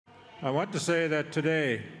I want to say that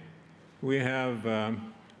today we have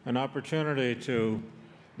an opportunity to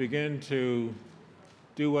begin to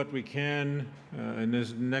do what we can in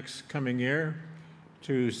this next coming year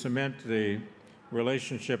to cement the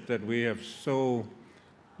relationship that we have so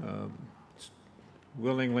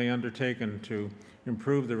willingly undertaken to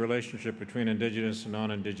improve the relationship between Indigenous and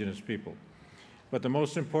non-Indigenous people. But the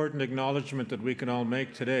most important acknowledgement that we can all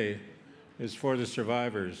make today is for the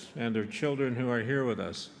survivors and their children who are here with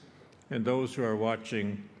us and those who are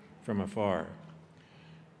watching from afar.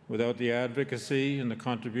 Without the advocacy and the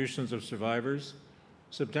contributions of survivors,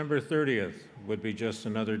 September 30th would be just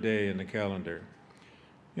another day in the calendar.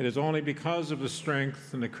 It is only because of the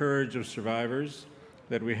strength and the courage of survivors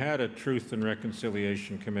that we had a Truth and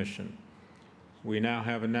Reconciliation Commission. We now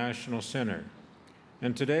have a national center,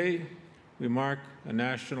 and today we mark a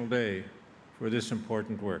national day for this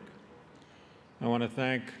important work. I want to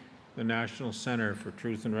thank the National Center for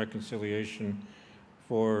Truth and Reconciliation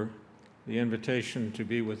for the invitation to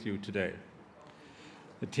be with you today.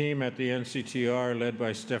 The team at the NCTR, led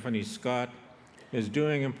by Stephanie Scott, is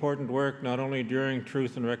doing important work not only during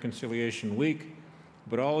Truth and Reconciliation Week,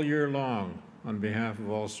 but all year long on behalf of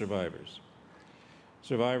all survivors.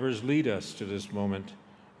 Survivors lead us to this moment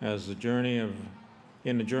as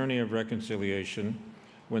in the journey of reconciliation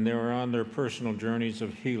when they are on their personal journeys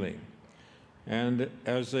of healing, and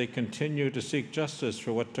as they continue to seek justice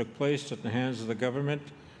for what took place at the hands of the government,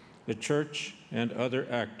 the church, and other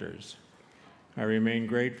actors. I remain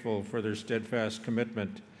grateful for their steadfast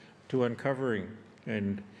commitment to uncovering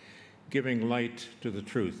and giving light to the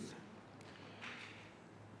truth.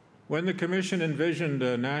 When the Commission envisioned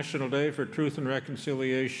a National Day for Truth and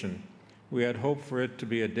Reconciliation, we had hoped for it to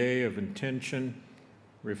be a day of intention,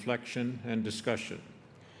 reflection, and discussion,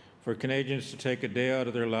 for Canadians to take a day out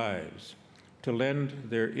of their lives, to lend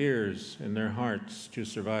their ears and their hearts to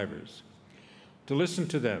survivors, to listen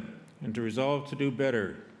to them, and to resolve to do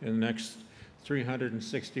better in the next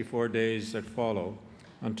 364 days that follow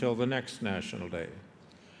until the next National Day.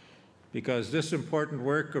 Because this important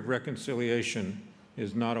work of reconciliation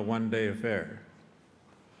is not a one-day affair.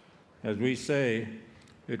 As we say,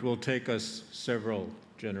 it will take us several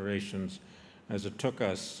generations, as it took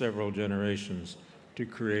us several generations to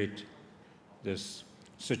create this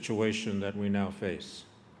situation that we now face.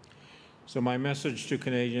 So my message to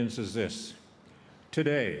Canadians is this: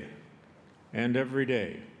 today and every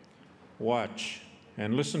day, watch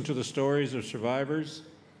and listen to the stories of survivors,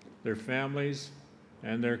 their families,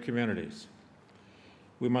 and their communities.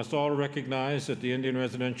 We must all recognize that the Indian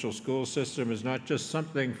residential school system is not just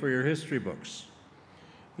something for your history books.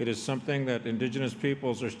 It is something that Indigenous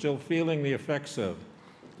peoples are still feeling the effects of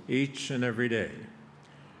each and every day.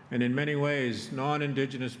 And in many ways,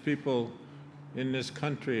 non-Indigenous people in this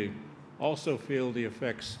country also feel the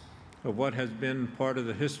effects of what has been part of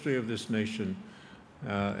the history of this nation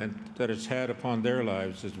and that it's had upon their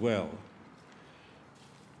lives as well.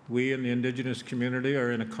 We in the Indigenous community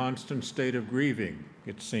are in a constant state of grieving,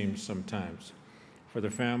 it seems sometimes, for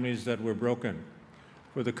the families that were broken,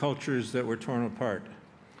 for the cultures that were torn apart,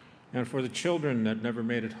 and for the children that never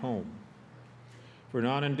made it home. For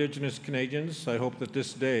non-Indigenous Canadians, I hope that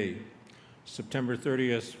this day, September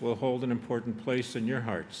 30th, will hold an important place in your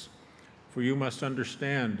hearts, for you must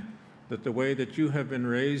understand that the way that you have been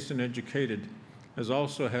raised and educated has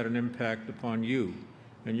also had an impact upon you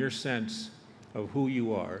and your sense of who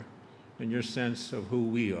you are and your sense of who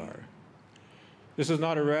we are. This is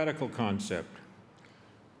not a radical concept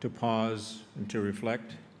to pause and to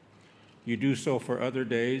reflect. You do so for other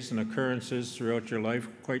days and occurrences throughout your life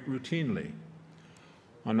quite routinely.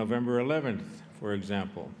 On November 11th, for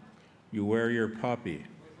example, you wear your poppy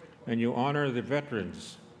and you honor the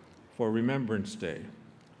veterans for Remembrance Day.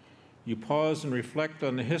 You pause and reflect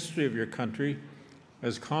on the history of your country,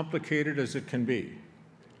 as complicated as it can be.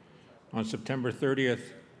 On September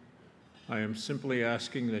 30th, I am simply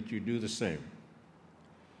asking that you do the same.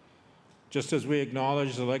 Just as we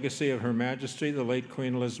acknowledge the legacy of Her Majesty, the late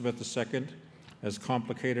Queen Elizabeth II, as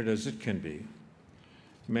complicated as it can be,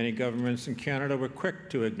 many governments in Canada were quick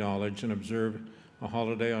to acknowledge and observe a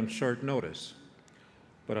holiday on short notice,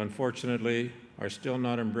 but unfortunately are still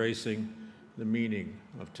not embracing the meaning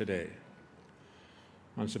of today.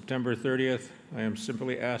 On September 30th, I am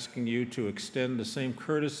simply asking you to extend the same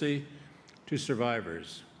courtesy to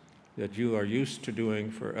survivors that you are used to doing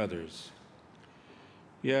for others.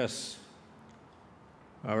 Yes,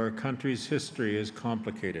 our country's history is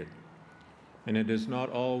complicated, and it is not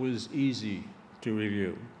always easy to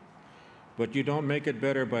review. But you don't make it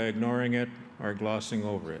better by ignoring it or glossing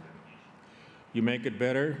over it. You make it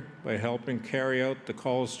better by helping carry out the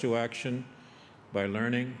calls to action, by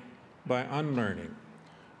learning, by unlearning,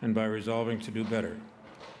 and by resolving to do better.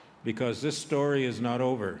 Because this story is not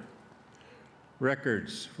over.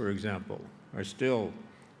 Records, for example, are still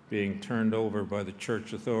being turned over by the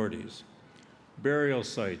church authorities. Burial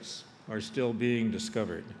sites are still being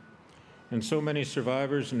discovered. And so many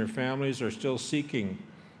survivors and their families are still seeking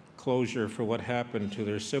closure for what happened to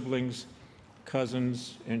their siblings,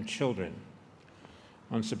 cousins, and children.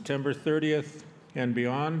 On September 30th and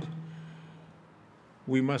beyond,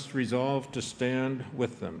 we must resolve to stand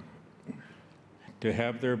with them, to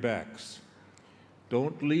have their backs.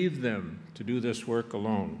 Don't leave them to do this work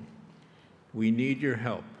alone. We need your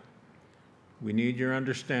help. We need your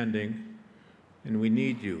understanding, and we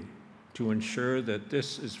need you to ensure that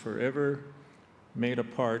this is forever made a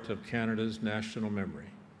part of Canada's national memory.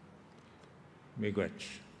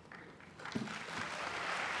 Miigwech.